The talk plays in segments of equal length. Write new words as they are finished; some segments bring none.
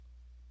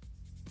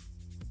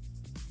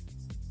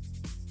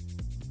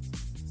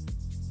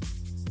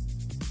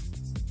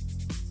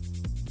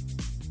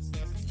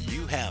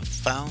have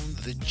found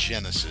the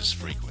Genesis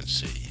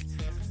frequency.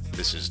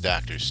 This is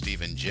Dr.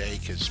 Stephen J.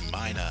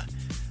 Kosmyna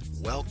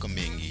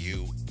welcoming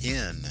you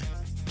in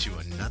to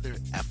another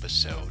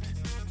episode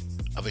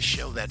of a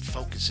show that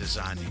focuses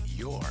on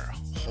your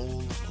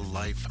whole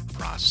life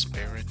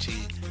prosperity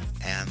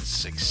and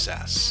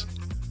success.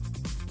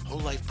 Whole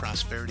life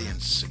prosperity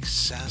and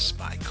success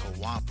by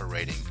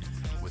cooperating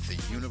with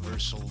the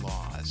universal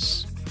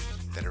laws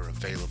that are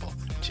available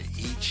to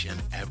each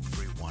and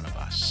every one of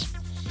us.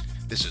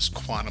 This is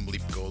Quantum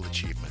Leap Goal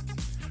Achievement,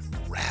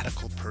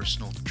 radical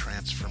personal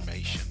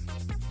transformation,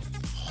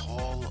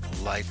 whole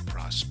life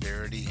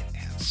prosperity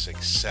and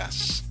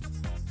success.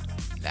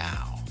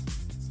 Now,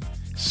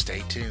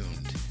 stay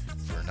tuned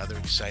for another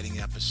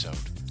exciting episode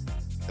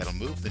that'll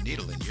move the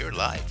needle in your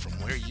life from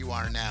where you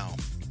are now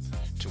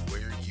to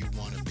where you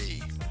want to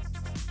be.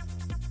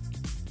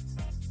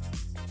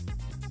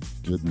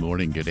 Good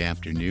morning, good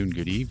afternoon,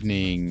 good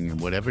evening,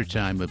 whatever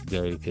time of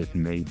day it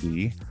may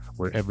be,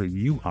 wherever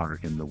you are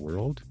in the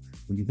world,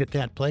 when you hit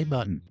that play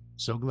button.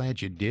 So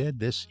glad you did.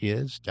 This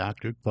is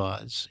Dr.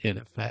 Cause, in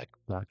effect,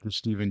 Dr.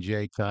 Stephen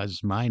J.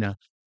 Kosmyna,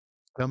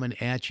 coming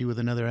at you with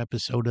another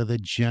episode of the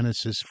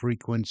Genesis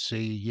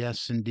frequency.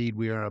 Yes, indeed,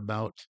 we are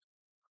about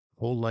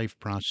whole life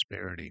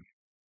prosperity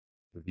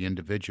for the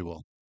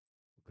individual,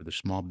 for the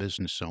small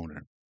business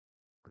owner,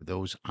 for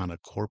those on a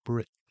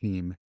corporate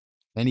team,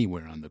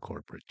 anywhere on the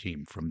corporate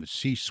team, from the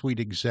C-suite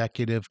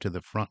executive to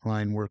the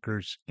frontline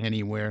workers,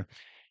 anywhere,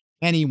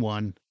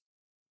 anyone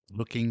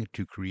looking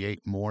to create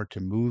more, to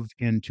move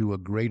into a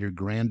greater,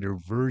 grander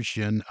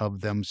version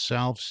of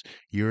themselves.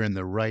 You're in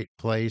the right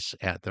place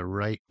at the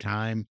right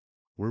time.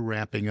 We're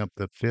wrapping up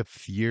the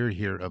 5th year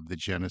here of the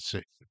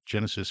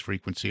Genesis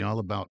frequency, all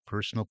about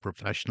personal,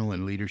 professional,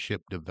 and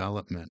leadership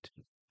development.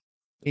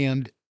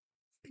 And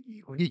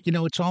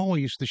it's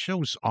always, the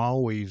show's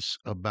always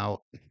about,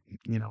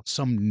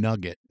 some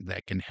nugget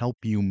that can help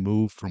you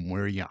move from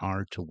where you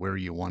are to where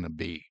you want to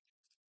be.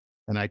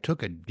 And I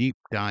took a deep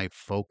dive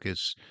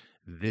focus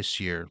this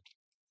year,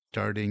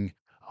 starting,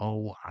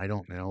 I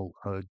don't know,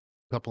 a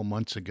couple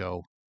months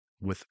ago,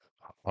 with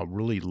a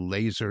really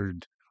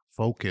lasered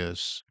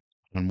focus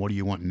on what do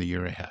you want in the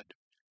year ahead.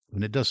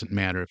 And it doesn't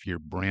matter if you're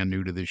brand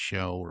new to this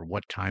show or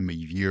what time of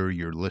year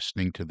you're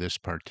listening to this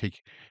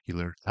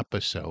particular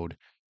episode.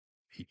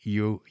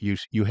 You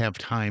have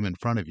time in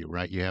front of you,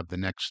 right? You have the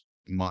next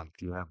month,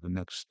 you have the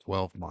next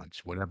 12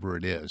 months, whatever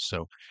it is.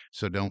 So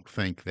don't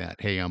think that,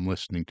 hey, I'm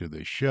listening to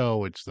this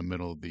show, it's the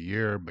middle of the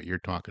year, but you're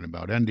talking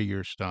about end of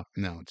year stuff.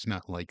 No, it's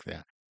not like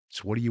that.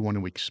 It's what do you want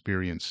to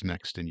experience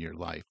next in your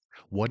life?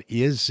 What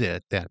is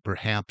it that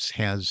perhaps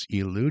has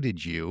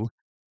eluded you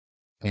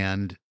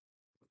and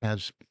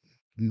has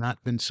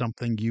not been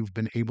something you've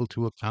been able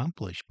to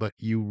accomplish, but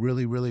you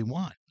really, really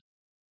want?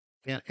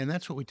 And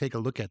that's what we take a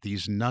look at,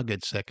 these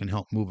nuggets that can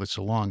help move us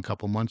along. A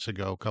couple months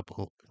ago,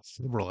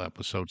 several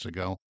episodes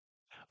ago,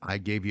 I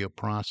gave you a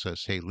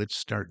process. Hey, let's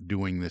start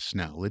doing this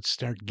now. Let's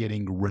start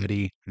getting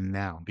ready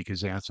now.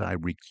 Because as I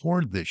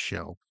record this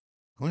show,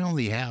 we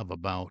only have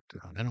about,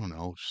 I don't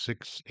know,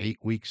 8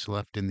 weeks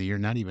left in the year.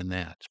 Not even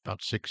that. It's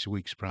about 6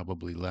 weeks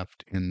probably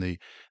left in the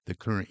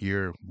current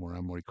year where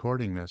I'm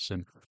recording this.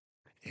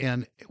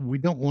 And we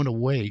don't want to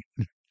wait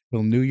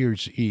till New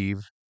Year's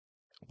Eve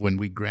when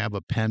we grab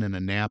a pen and a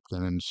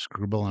napkin and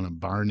scribble on a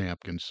bar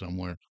napkin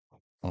somewhere,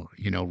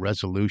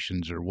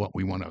 resolutions or what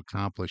we want to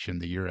accomplish in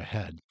the year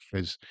ahead,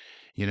 because,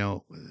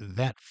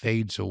 that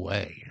fades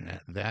away.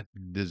 That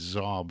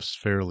dissolves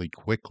fairly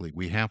quickly.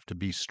 We have to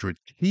be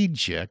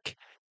strategic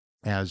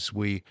as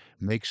we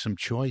make some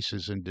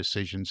choices and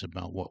decisions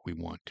about what we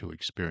want to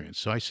experience.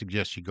 So I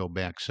suggest you go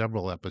back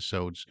several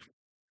episodes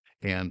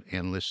and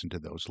listen to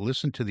those.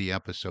 Listen to the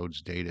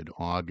episodes dated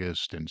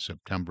August and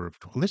September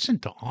listen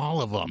to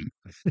all of them.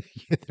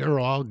 They're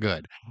all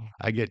good.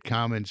 I get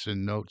comments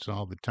and notes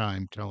all the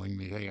time telling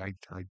me, "Hey, I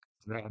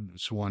grabbed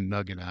this one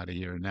nugget out of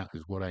here, and that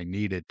is what I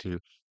needed to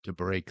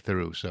break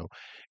through." So,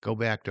 go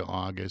back to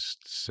August,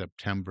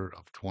 September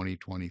of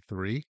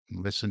 2023.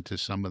 Listen to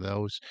some of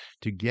those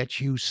to get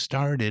you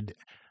started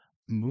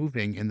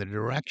moving in the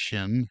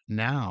direction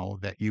now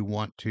that you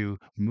want to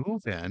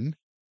move in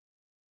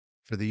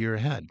for the year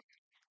ahead.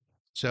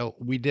 So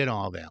we did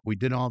all that. We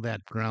did all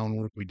that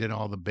groundwork. We did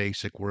all the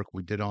basic work.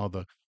 We did all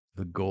the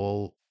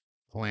goal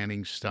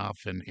planning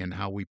stuff and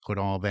how we put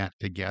all that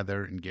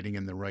together and getting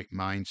in the right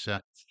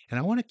mindset. And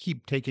I want to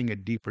keep taking a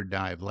deeper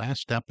dive.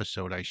 Last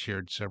episode, I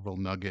shared several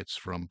nuggets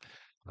from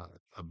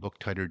a book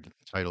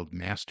titled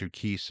Master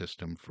Key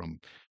System from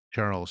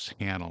Charles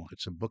Hannell.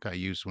 It's a book I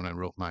used when I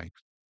wrote my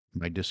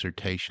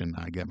dissertation.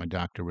 I got my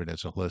doctorate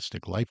as a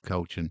holistic life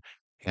coach,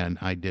 and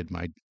I did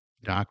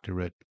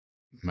doctorate,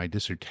 my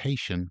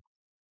dissertation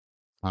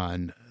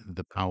on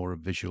the power of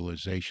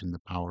visualization, the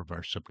power of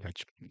our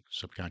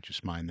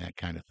subconscious mind, that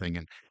kind of thing.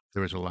 And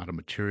there was a lot of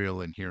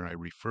material in here I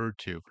referred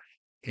to.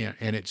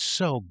 And it's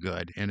so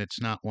good. And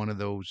it's not one of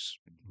those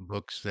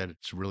books that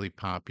it's really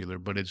popular,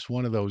 but it's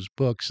one of those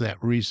books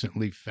that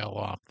recently fell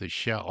off the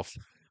shelf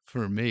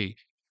for me.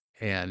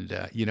 And,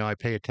 I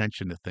pay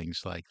attention to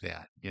things like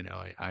that.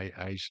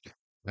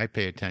 I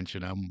pay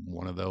attention. I'm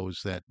one of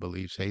those that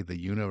believes, hey, the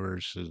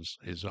universe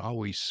is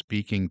always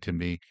speaking to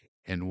me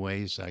in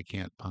ways I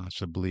can't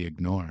possibly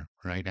ignore,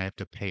 right? I have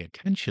to pay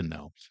attention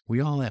though.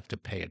 We all have to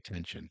pay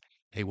attention.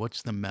 Hey,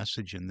 what's the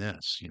message in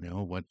this?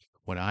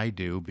 What I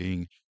do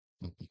being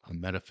a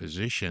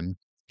metaphysician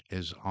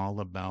is all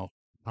about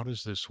how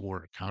does this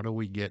work? How do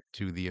we get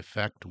to the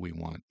effect we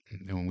want?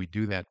 And when we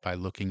do that by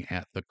looking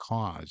at the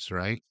cause,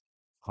 right?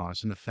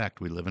 Cause and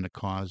effect. We live in a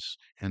cause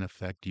and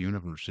effect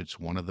universe. It's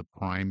one of the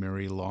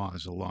primary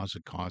laws, the laws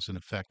of cause and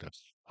effect,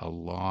 a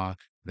law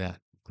that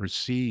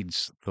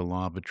precedes the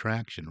law of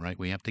attraction, right?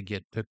 We have to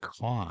get the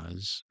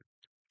cause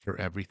for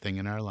everything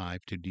in our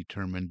life to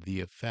determine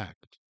the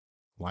effect.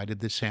 Why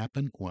did this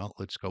happen? Well,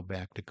 let's go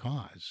back to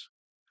cause.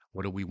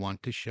 What do we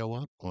want to show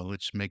up? Well,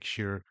 let's make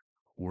sure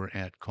we're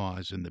at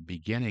cause in the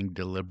beginning,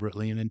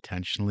 deliberately and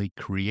intentionally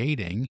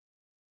creating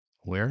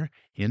where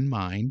in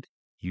mind,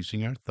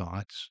 using our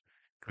thoughts,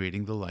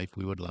 creating the life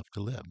we would love to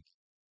live.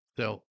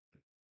 So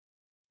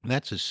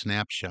that's a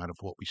snapshot of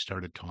what we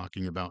started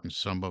talking about and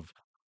some of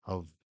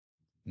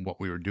what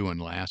we were doing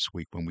last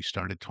week when we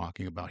started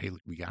talking about, hey,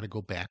 we got to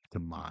go back to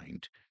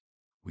mind.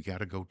 We got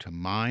to go to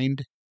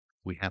mind.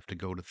 We have to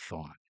go to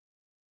thought,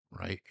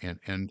 right?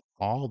 And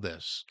all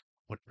this,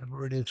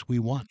 whatever it is we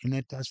want, and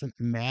it doesn't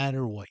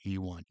matter what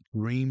you want.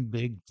 Dream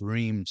big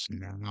dreams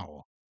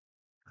now,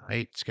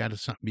 right? It's got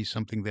to be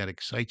something that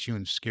excites you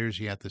and scares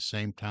you at the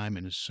same time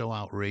and is so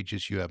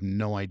outrageous you have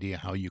no idea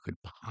how you could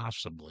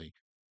possibly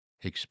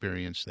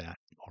experience that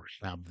or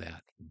have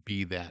that,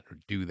 be that, or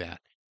do that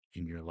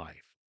in your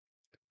life.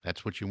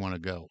 That's what you want to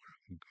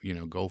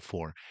go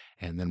for.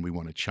 And then we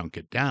want to chunk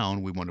it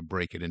down. We want to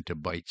break it into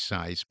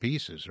bite-sized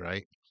pieces,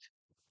 right?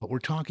 But we're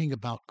talking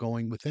about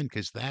going within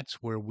because that's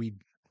where we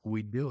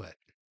do it.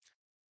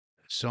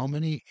 So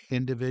many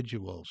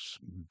individuals,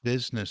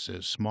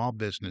 businesses, small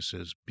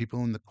businesses,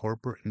 people in the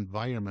corporate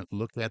environment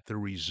look at the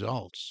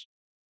results.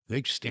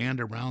 They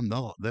stand around,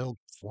 they'll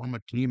form a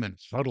team and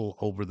huddle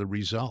over the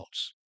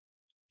results.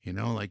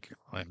 Like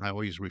I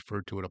always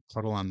refer to it, a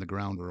puddle on the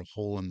ground or a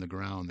hole in the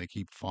ground. They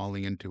keep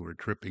falling into or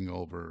tripping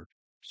over,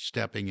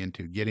 stepping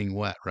into, getting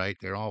wet, right?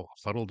 They're all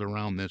huddled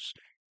around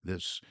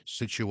this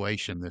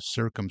situation, this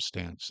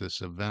circumstance,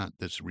 this event,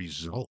 this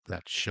result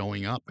that's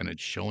showing up, and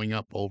it's showing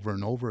up over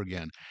and over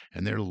again.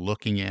 And they're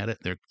looking at it,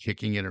 they're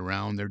kicking it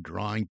around, they're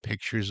drawing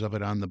pictures of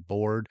it on the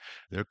board,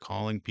 they're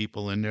calling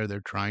people in there,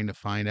 they're trying to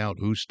find out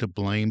who's to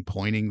blame,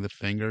 pointing the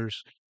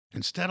fingers,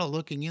 instead of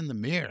looking in the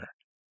mirror.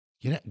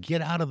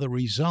 Get out of the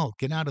result.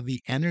 Get out of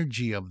the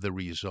energy of the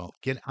result.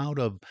 Get out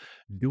of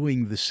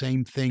doing the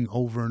same thing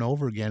over and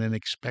over again and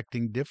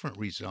expecting different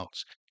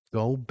results.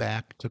 Go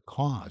back to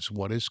cause.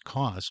 What is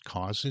cause?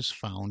 Cause is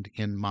found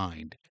in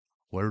mind.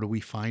 Where do we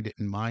find it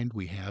in mind?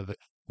 We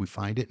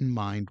find it in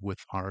mind with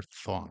our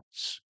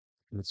thoughts.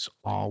 It's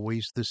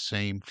always the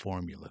same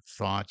formula.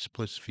 Thoughts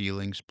plus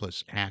feelings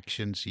plus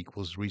actions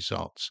equals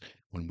results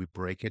when we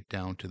break it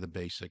down to the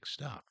basic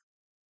stuff.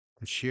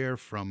 To share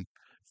from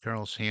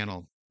Charles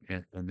Hannell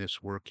and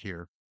this work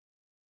here,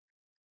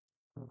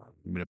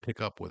 I'm going to pick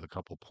up with a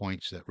couple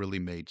points that really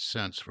made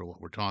sense for what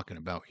we're talking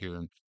about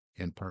here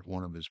in part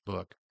one of his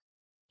book.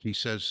 He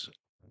says,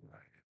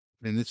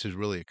 and this is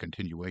really a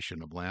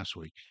continuation of last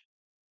week,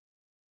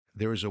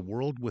 there is a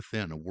world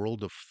within, a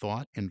world of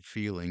thought and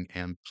feeling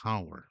and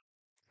power,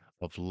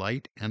 of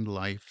light and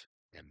life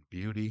and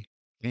beauty,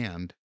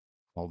 and,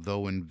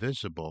 although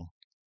invisible,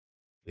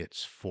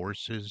 its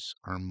forces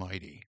are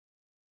mighty.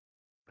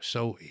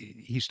 So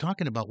he's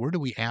talking about where do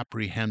we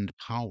apprehend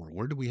power?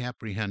 Where do we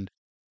apprehend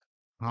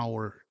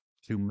power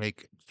to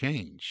make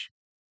change?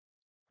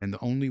 And the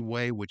only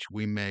way which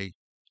we may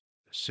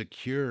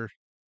secure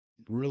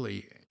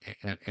really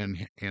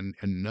and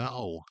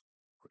know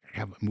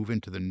have move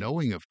into the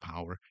knowing of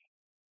power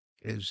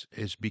is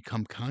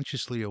become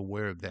consciously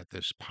aware that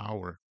this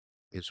power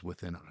is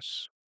within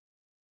us,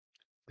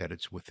 that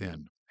it's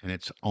within, and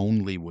it's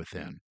only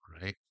within,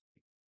 right?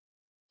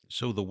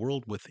 So the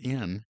world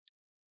within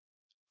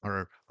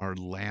our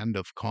land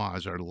of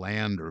cause, our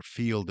land or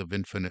field of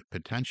infinite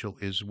potential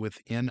is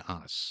within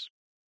us.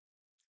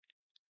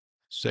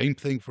 Same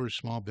thing for a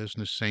small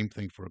business, same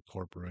thing for a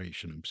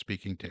corporation. I'm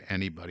speaking to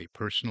anybody,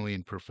 personally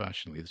and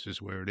professionally. This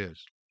is where it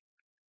is.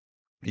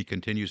 He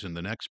continues in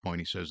the next point.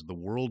 He says, the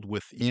world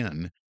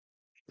within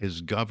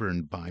is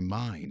governed by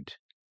mind.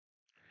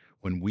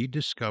 When we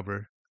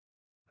discover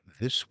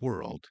this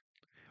world,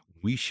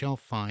 we shall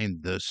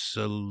find the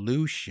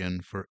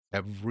solution for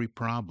every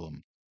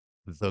problem,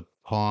 the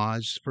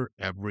cause for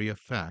every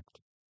effect.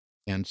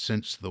 And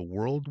since the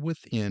world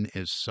within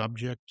is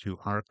subject to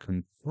our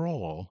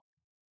control,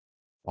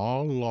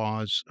 all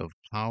laws of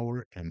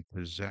power and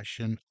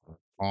possession are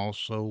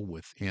also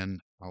within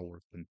our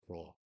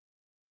control.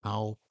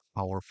 How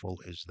powerful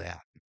is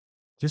that?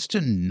 Just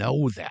to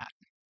know that,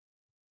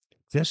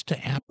 just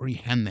to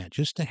apprehend that,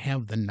 just to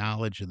have the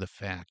knowledge of the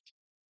fact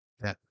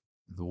that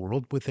the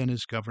world within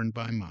is governed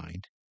by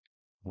mind.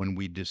 When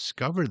we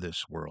discover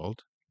this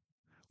world,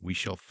 we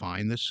shall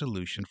find the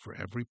solution for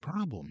every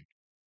problem.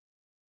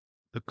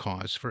 the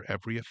cause for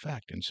every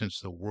effect. And since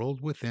the world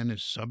within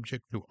is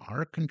subject to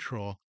our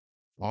control,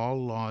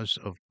 all laws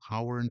of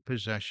power and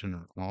possession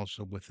are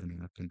also within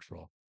our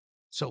control.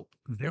 So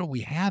there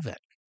we have it,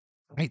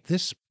 right?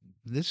 This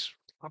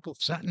couple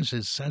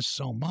sentences says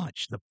so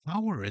much. The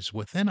power is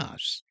within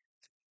us,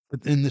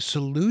 but then the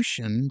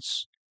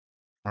solutions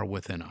are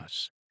within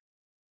us.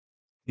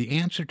 The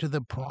answer to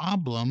the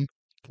problem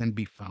can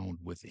be found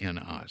within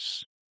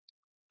us.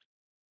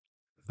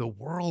 The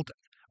world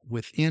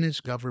within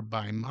is governed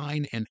by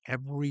mind, and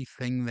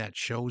everything that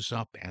shows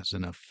up as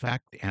an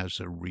effect, as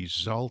a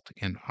result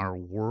in our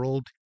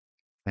world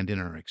and in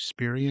our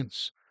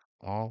experience,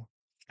 all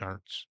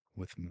starts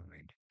with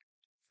mind.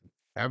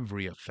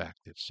 Every effect,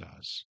 it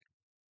says,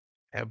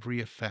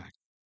 every effect,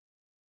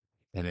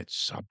 and it's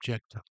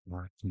subject to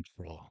our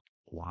control.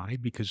 Why?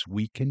 Because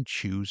we can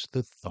choose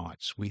the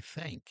thoughts we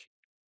think.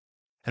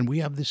 And we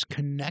have this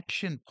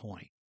connection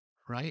point,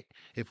 right?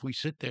 If we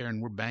sit there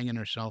and we're banging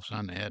ourselves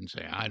on the head and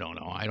say, I don't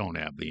know, I don't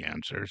have the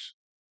answers.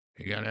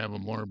 You got to have a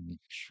more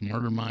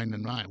smarter mind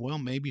than mine. Well,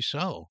 maybe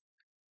so.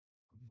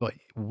 But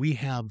we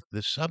have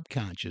the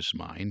subconscious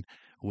mind,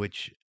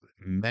 which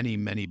many,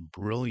 many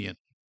brilliant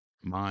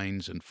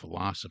minds and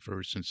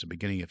philosophers since the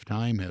beginning of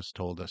time has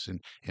told us.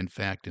 In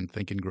fact, in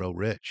Think and Grow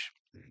Rich,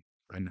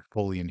 by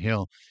Napoleon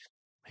Hill,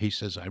 he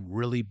says, I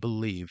really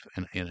believe,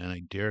 and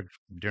I dare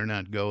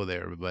not go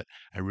there, but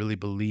I really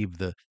believe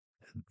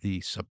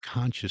the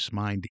subconscious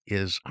mind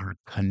is our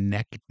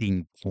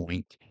connecting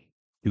point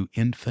to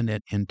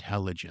infinite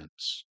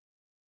intelligence.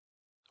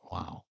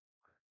 Wow.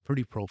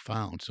 Pretty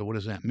profound. So what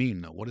does that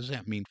mean though? What does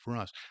that mean for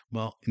us?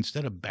 Well,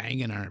 instead of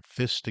banging our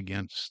fist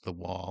against the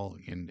wall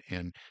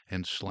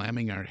and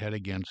slamming our head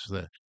against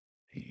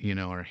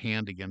our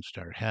hand against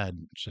our head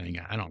saying,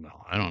 I don't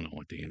know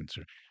what the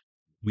answer.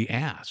 We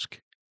ask.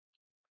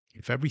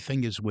 If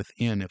everything is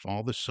within, if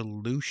all the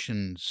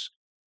solutions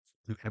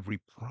to every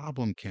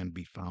problem can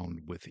be found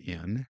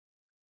within,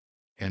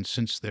 and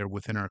since they're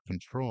within our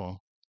control,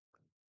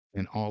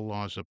 and all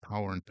laws of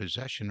power and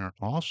possession are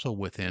also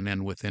within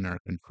and within our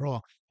control,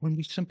 when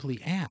we simply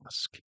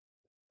ask,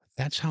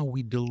 that's how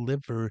we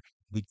deliver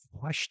the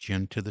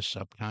question to the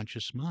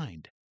subconscious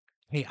mind.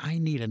 Hey, I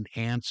need an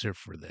answer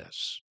for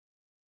this.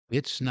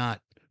 It's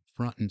not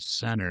front and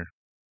center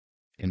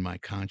in my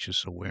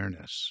conscious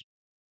awareness,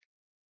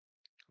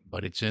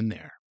 but it's in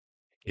there.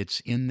 It's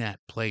in that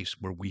place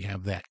where we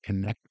have that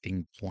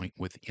connecting point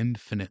with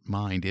infinite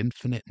mind,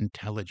 infinite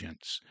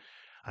intelligence.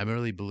 I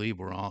really believe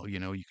we're all, you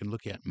can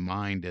look at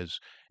mind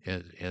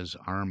as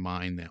our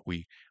mind that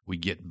we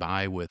get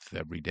by with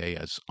every day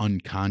as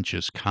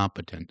unconscious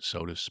competence,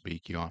 so to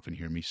speak. You often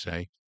hear me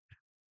say,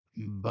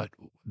 but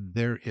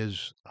there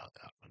is a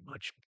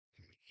much,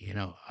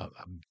 a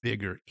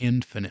bigger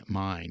infinite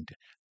mind,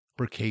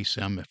 uppercase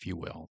M, if you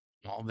will,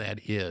 all that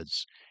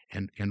is,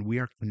 and we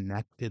are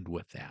connected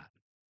with that.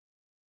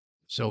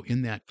 So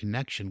in that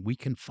connection, we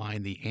can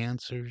find the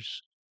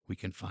answers, we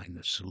can find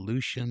the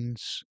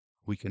solutions,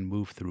 we can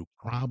move through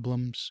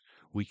problems,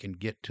 we can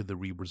get to the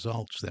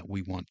results that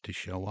we want to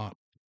show up.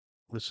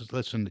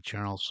 Listen to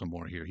Charles some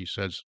more here. He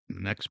says,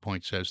 the next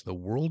point says, the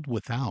world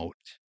without,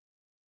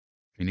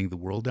 meaning the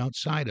world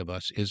outside of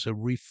us, is a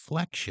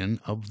reflection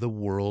of the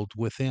world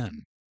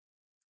within.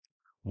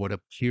 What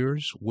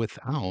appears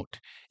without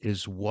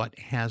is what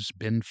has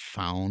been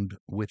found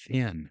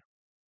within.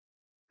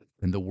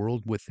 In the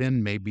world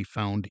within may be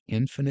found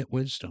infinite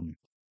wisdom,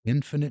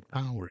 infinite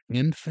power,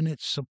 infinite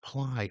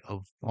supply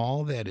of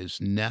all that is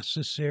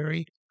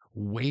necessary,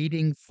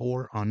 waiting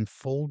for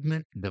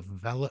unfoldment,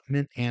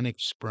 development, and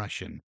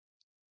expression.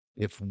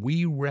 If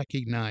we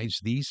recognize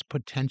these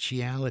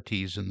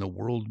potentialities in the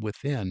world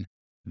within,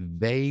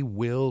 they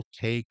will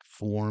take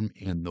form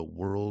in the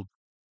world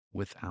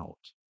without.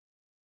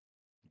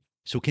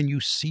 So, can you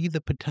see the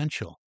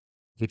potential?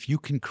 If you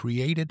can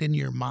create it in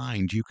your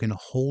mind, you can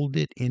hold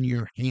it in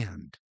your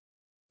hand.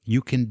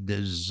 You can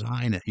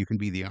design it. You can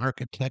be the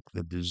architect,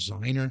 the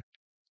designer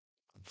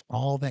of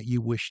all that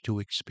you wish to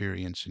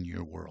experience in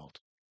your world.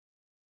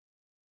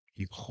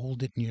 You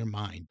hold it in your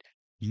mind.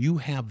 You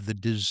have the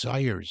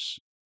desires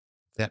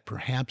that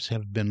perhaps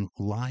have been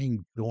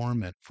lying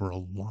dormant for a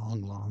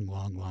long, long,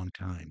 long, long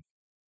time.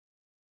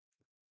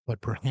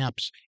 But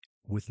perhaps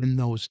within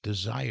those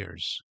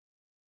desires,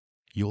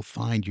 you'll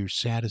find your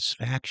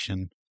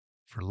satisfaction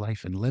for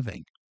life and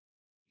living.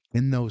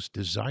 In those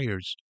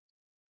desires,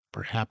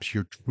 perhaps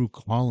your true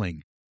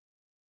calling,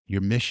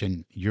 your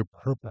mission, your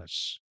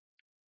purpose,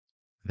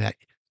 that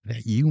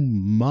that you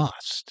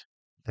must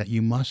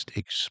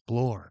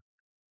explore,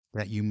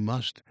 that you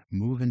must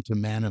move into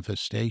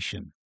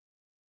manifestation.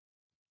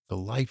 The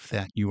life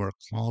that you are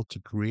called to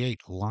create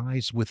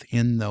lies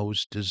within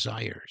those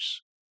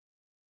desires.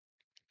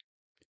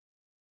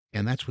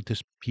 And that's what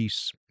this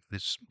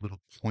little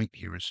point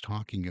here is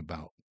talking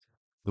about.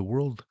 The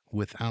world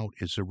without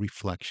is a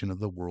reflection of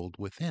the world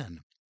within.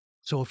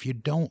 So if you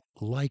don't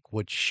like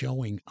what's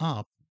showing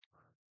up,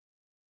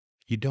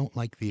 you don't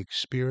like the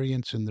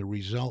experience and the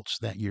results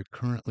that you're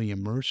currently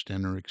immersed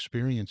in or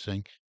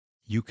experiencing,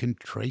 you can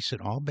trace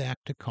it all back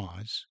to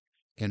cause.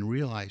 and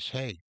realize,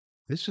 hey,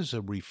 this is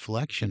a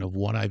reflection of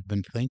what I've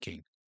been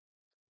thinking.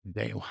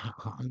 They,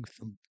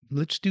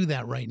 let's do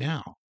that right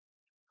now.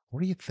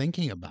 What are you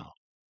thinking about?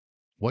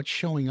 What's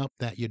showing up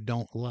that you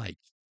don't like?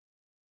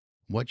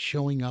 What's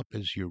showing up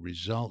as your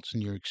results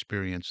and your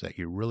experience that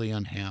you're really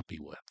unhappy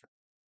with?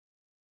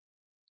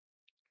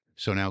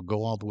 So now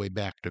go all the way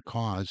back to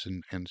cause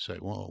and say,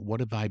 well,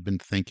 what have I been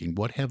thinking?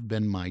 What have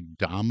been my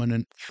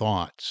dominant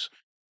thoughts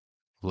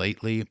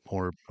lately,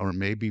 or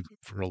maybe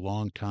for a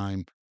long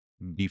time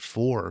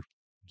before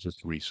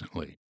just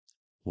recently?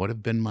 What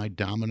have been my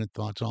dominant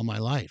thoughts all my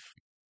life?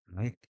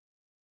 Right?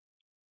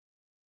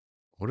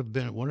 What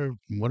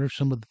are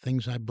some of the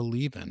things I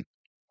believe in?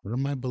 What are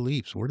my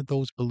beliefs? Where did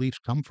those beliefs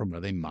come from?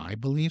 Are they my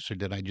beliefs, or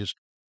did I just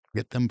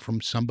get them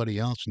from somebody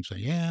else and say,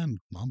 yeah,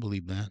 I'll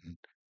believe that? And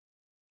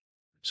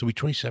so we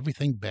trace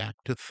everything back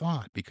to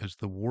thought because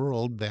the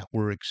world that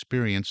we're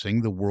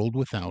experiencing, the world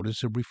without,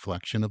 is a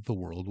reflection of the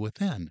world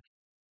within.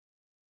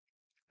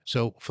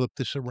 So flip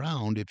this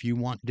around. If you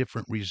want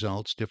different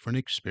results, different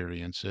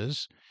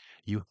experiences,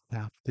 you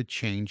have to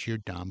change your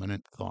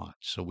dominant thoughts.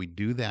 So we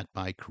do that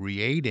by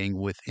creating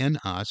within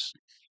us,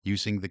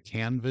 using the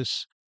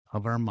canvas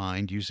of our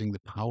mind, using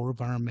the power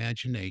of our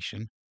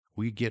imagination.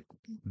 We get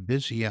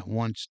busy at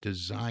once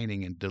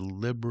designing and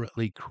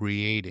deliberately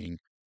creating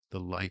the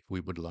life we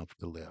would love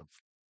to live.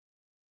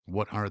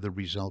 What are the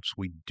results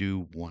we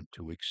do want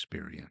to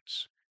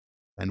experience?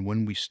 And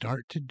when we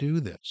start to do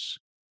this,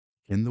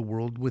 in the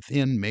world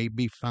within may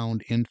be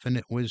found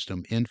infinite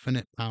wisdom,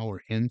 infinite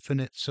power,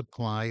 infinite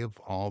supply of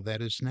all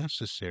that is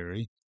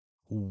necessary,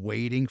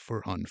 waiting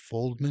for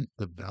unfoldment,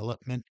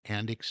 development,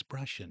 and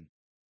expression.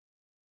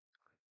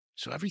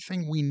 So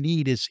everything we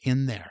need is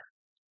in there.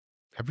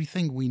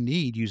 Everything we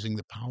need using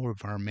the power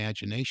of our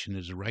imagination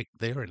is right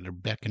there at our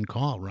beck and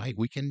call, right?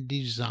 We can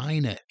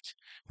design it.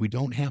 We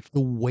don't have to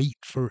wait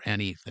for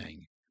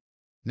anything.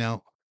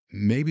 Now,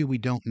 maybe we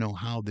don't know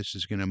how this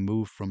is going to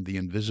move from the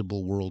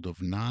invisible world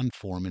of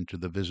non-form into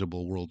the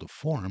visible world of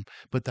form,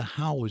 but the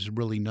how is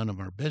really none of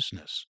our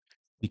business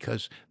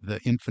because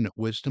the infinite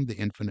wisdom, the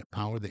infinite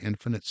power, the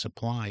infinite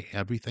supply,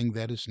 everything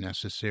that is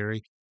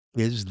necessary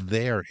is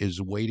there,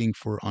 is waiting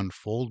for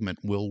unfoldment,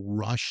 will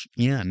rush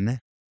in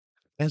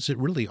as it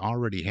really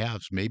already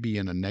has, maybe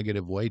in a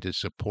negative way to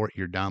support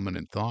your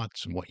dominant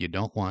thoughts and what you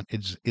don't want.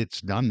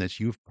 It's done this.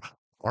 You've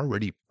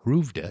already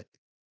proved it.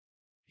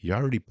 You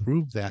already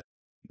proved that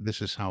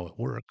this is how it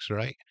works,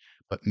 right?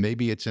 But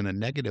maybe it's in a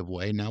negative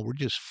way. Now we're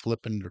just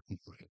flipping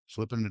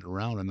it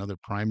around. Another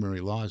primary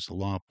law is the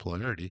law of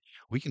polarity.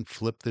 We can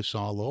flip this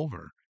all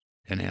over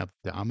and have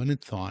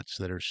dominant thoughts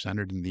that are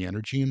centered in the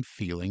energy and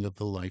feeling of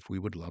the life we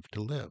would love to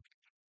live.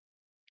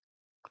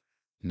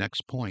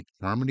 Next point,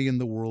 harmony in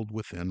the world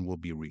within will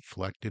be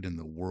reflected in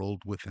the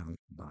world without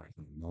by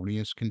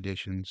harmonious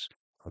conditions,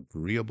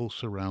 agreeable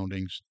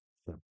surroundings,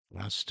 the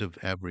best of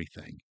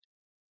everything.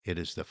 It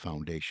is the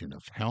foundation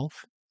of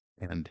health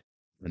and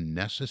the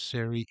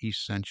necessary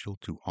essential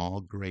to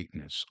all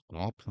greatness,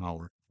 all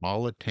power,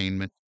 all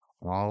attainment,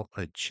 all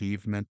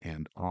achievement,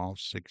 and all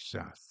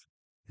success.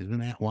 Isn't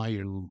that why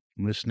you're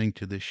listening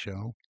to this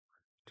show?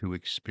 To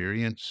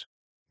experience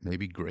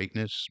maybe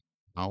greatness,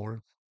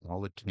 power,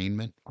 all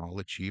attainment, all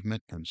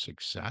achievement, and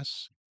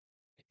success?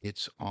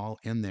 It's all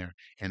in there,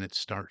 and it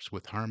starts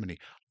with harmony.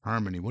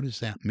 Harmony, what does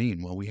that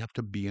mean? Well, we have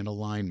to be in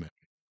alignment.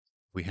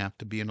 We have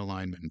to be in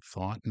alignment in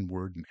thought and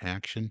word and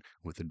action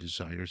with the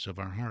desires of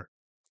our heart.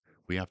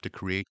 We have to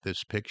create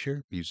this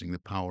picture using the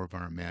power of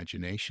our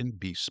imagination,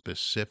 be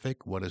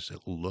specific. What does it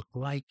look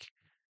like?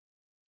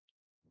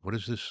 What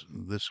does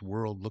this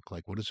world look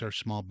like? What does our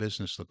small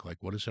business look like?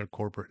 What does our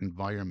corporate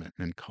environment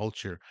and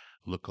culture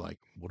look like?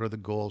 What are the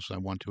goals I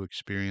want to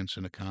experience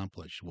and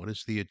accomplish? What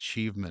is the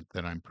achievement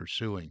that I'm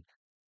pursuing?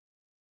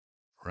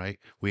 Right?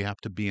 We have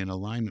to be in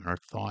alignment. Our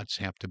thoughts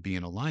have to be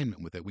in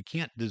alignment with it. We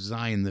can't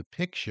design the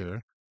picture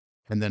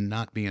and then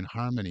not be in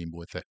harmony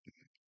with it.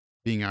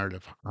 Being art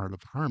of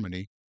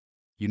harmony,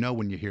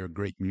 when you hear a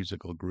great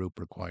musical group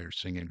or choir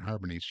singing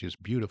harmony, it's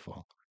just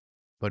beautiful.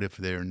 But if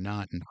they're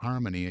not in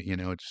harmony,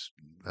 it's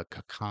a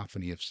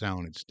cacophony of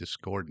sound. It's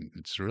discordant.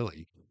 It's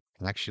really,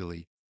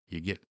 actually, you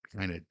get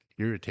kind of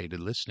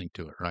irritated listening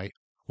to it, right?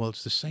 Well,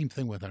 it's the same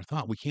thing with our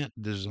thought. We can't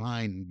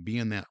design, be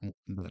in that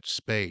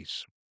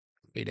space,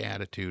 great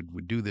attitude.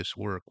 We do this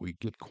work. We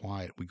get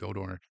quiet. We go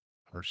to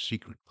our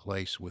secret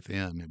place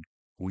within, and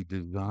we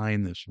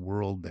design this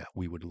world that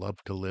we would love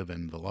to live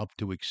in, the love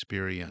to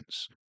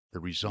experience, the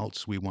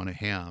results we want to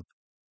have.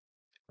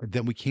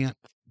 Then we can't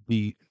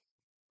be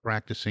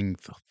practicing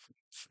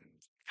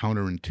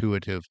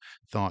counterintuitive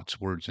thoughts,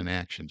 words, and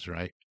actions,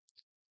 right?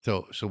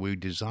 So we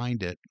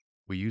designed it.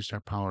 We used our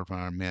power of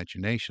our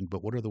imagination,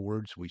 but what are the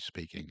words we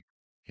speaking?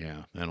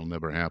 Yeah, that'll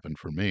never happen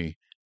for me.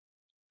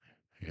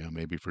 Yeah,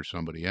 maybe for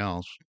somebody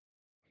else.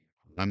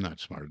 I'm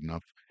not smart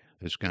enough.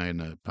 This guy in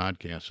the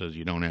podcast says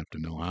you don't have to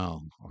know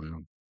how.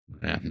 Well,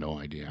 I have no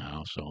idea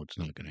how, so it's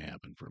not going to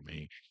happen for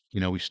me.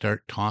 We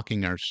start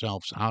talking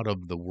ourselves out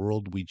of the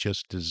world we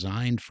just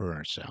designed for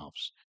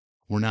ourselves.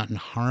 We're not in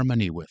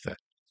harmony with it.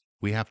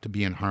 We have to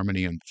be in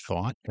harmony in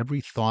thought.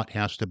 Every thought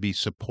has to be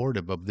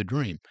supportive of the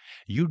dream.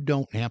 You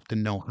don't have to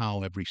know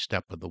how every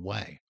step of the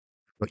way,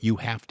 but you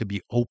have to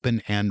be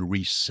open and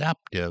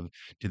receptive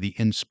to the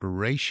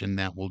inspiration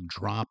that will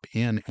drop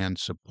in and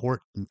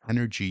support the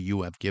energy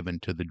you have given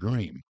to the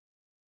dream.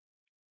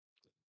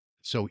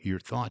 So your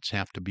thoughts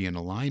have to be in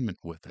alignment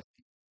with it,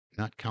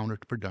 not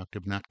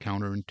counterproductive, not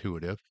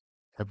counterintuitive.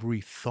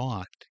 Every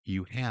thought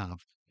you have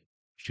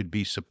should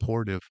be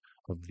supportive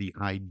of the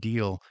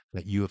ideal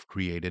that you have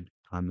created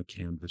on the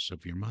canvas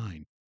of your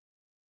mind.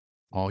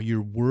 All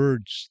your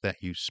words that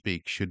you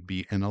speak should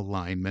be in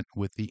alignment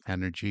with the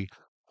energy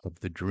of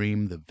the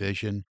dream, the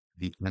vision,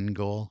 the end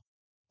goal,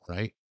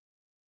 right?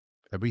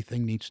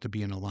 Everything needs to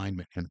be in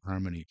alignment and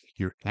harmony.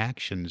 Your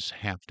actions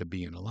have to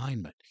be in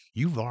alignment.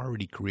 You've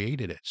already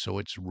created it, so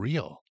it's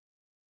real,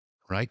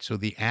 right? So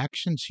the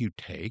actions you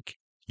take,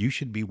 you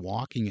should be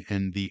walking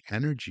in the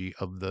energy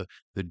of the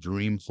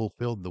dream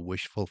fulfilled, the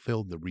wish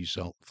fulfilled, the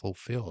result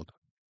fulfilled.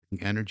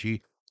 The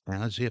energy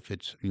as if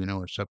it's,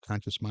 our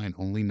subconscious mind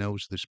only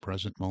knows this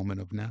present moment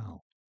of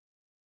now.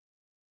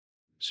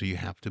 So you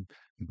have to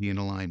be in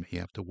alignment. You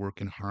have to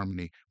work in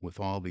harmony with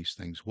all these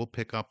things. We'll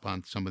pick up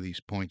on some of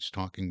these points,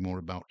 talking more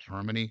about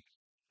harmony,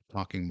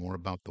 talking more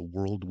about the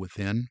world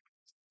within,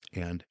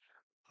 and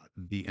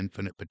the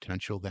infinite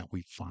potential that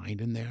we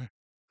find in there.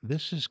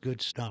 This is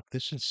good stuff.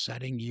 This is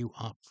setting you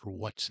up for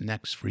what's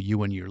next for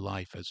you in your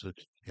life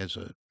as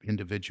a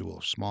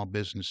individual, small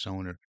business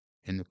owner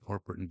in the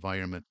corporate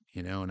environment,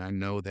 and I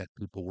know that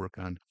people work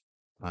on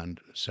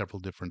several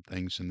different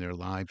things in their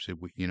lives. At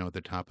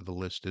the top of the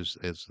list is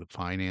the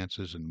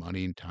finances and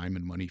money and time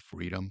and money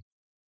freedom,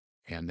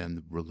 and then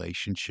the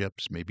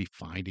relationships, maybe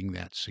finding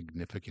that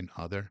significant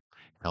other,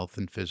 health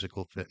and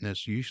physical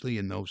fitness. Usually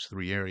in those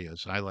three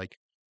areas, I like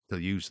to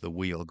use the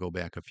wheel, go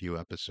back a few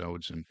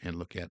episodes and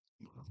look at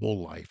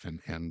whole life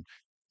and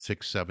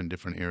 6, 7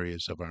 different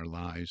areas of our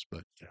lives.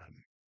 But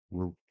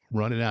we're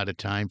running out of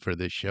time for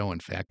this show. In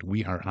fact,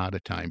 we are out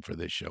of time for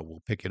this show.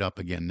 We'll pick it up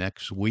again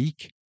next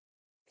week.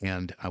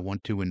 And I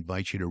want to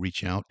invite you to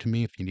reach out to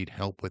me if you need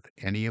help with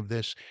any of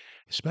this,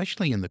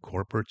 especially in the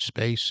corporate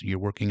space. You're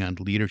working on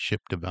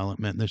leadership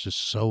development. This is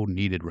so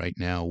needed right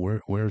now.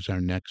 Where's our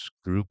next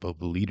group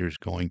of leaders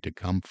going to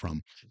come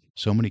from?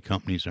 So many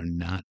companies are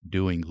not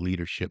doing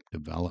leadership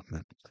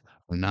development.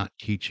 They're not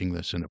teaching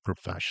this in a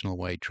professional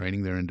way,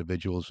 training their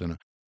individuals in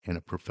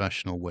a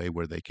professional way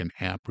where they can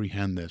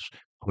apprehend this,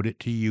 put it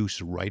to use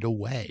right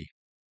away,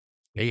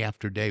 day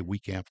after day,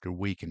 week after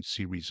week, and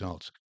see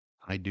results.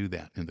 I do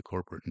that in the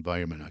corporate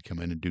environment. I come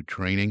in and do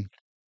training.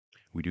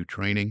 We do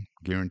training,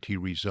 guarantee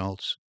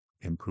results,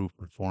 improve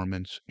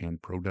performance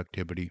and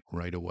productivity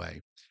right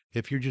away.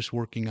 If you're just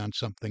working on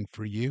something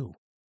for you,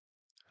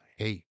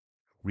 hey,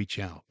 reach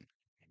out.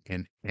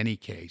 In any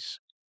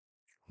case,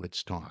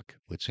 let's talk.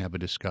 Let's have a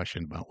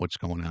discussion about what's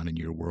going on in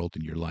your world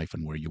and your life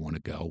and where you want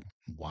to go,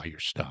 and why you're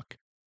stuck.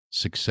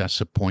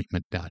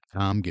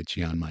 Successappointment.com gets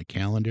you on my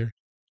calendar.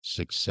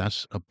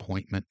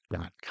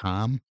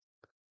 Successappointment.com.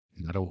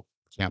 Not a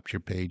capture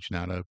page,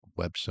 not a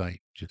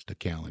website, just a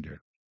calendar.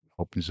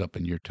 Opens up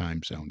in your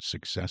time zone,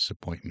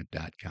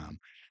 successappointment.com.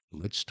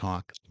 Let's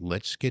talk.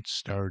 Let's get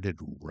started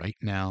right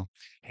now.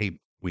 Hey,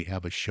 we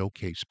have a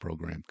showcase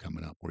program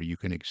coming up where you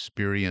can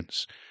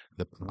experience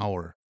the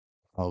power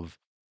of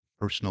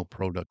personal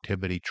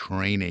productivity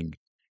training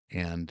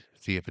and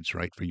see if it's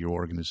right for your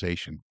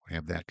organization. We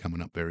have that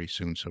coming up very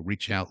soon. So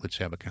reach out. Let's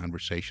have a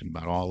conversation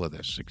about all of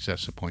this,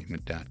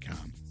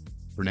 successappointment.com.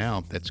 For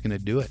now, that's going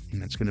to do it. And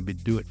that's going to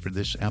do it for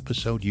this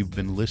episode. You've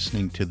been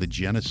listening to the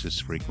Genesis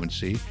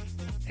Frequency.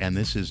 And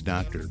this is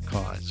Dr.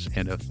 Cause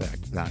and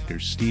Effect, Dr.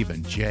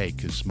 Stephen J.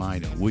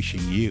 Kosmyna,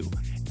 wishing you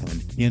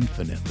an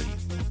infinitely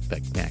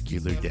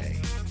spectacular day.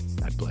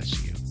 God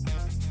bless you.